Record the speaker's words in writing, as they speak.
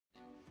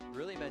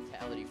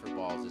mentality for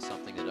balls is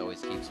something that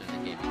always keeps him in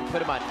the game. You can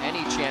put him on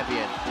any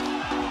champion.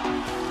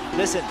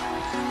 Listen.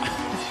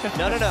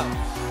 No.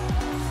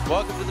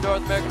 Welcome to the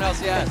North American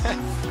LCS.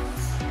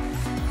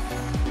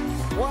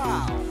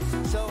 Wow.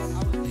 So I was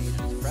thinking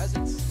his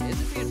presence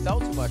isn't being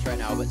felt too much right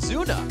now, but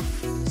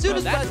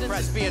Zuna's presence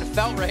is being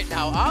felt right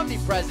now.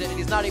 Omnipresent, and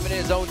he's not even in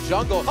his own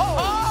jungle.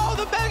 Oh,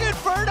 the Mega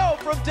Inferno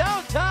from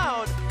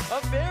downtown. A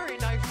very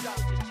nice shot.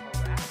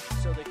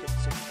 So they can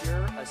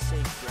secure a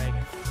safe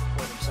dragon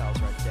for themselves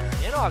right there.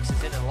 And Inox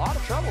is in a lot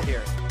of trouble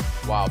here.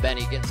 Wow,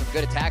 Benny getting some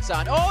good attacks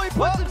on. Oh, he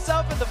puts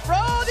himself in the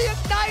front. The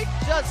Ignite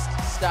just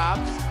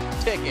stops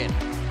ticking.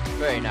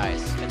 Very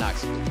nice.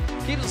 Inox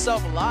keeps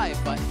himself alive,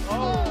 but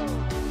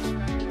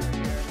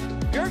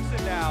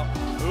Bjergsen now.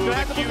 Ooh,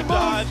 the Q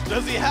dodge.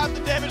 Does he have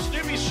the damage?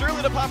 Snoopy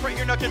surely to pop right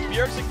here. Now can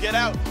Bjergsen get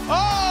out?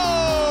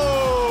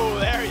 Oh,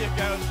 there you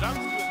go. Jumps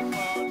to his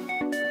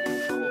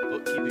phone.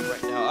 Bookkeeping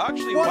right now.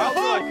 Actually,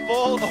 Wildfire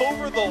full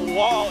over the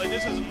wall, and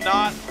this is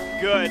not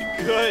good.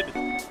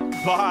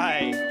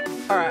 Goodbye.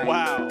 All right. Wow.